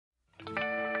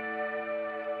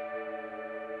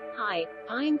Hi,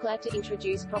 I am glad to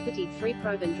introduce Property 3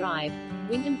 Provan Drive,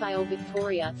 Wyndham Vale,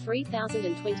 Victoria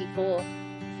 3024.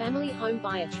 Family home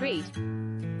buyer treat.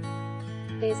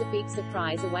 There's a big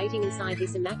surprise awaiting inside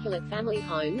this immaculate family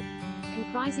home.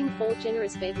 Comprising 4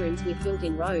 generous bedrooms with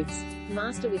built-in robes,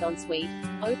 master with ensuite,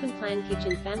 open-plan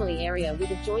kitchen family area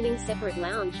with adjoining separate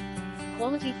lounge.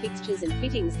 Quality fixtures and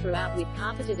fittings throughout with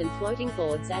carpeted and floating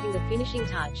boards adding the finishing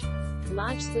touch.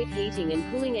 Large split heating and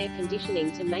cooling air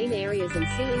conditioning to main areas and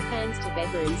ceiling fans to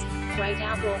bedrooms. Great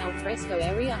outdoor alfresco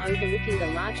area overlooking the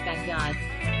large backyard.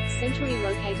 Centrally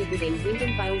located within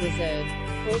Wyndham Vale Reserve,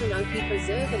 Gordon-Oki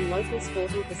Preserve and local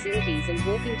sporting facilities and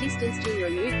walking distance to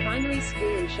Renew Primary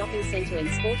School and shopping centre and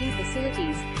sporting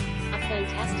facilities. A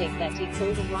fantastic that ticks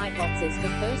all the right boxes for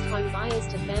first home buyers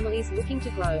to families looking to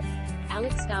grow.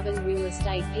 Alex Garvin Real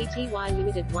Estate Pty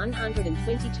Limited,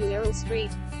 122 Errol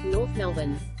Street, North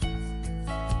Melbourne.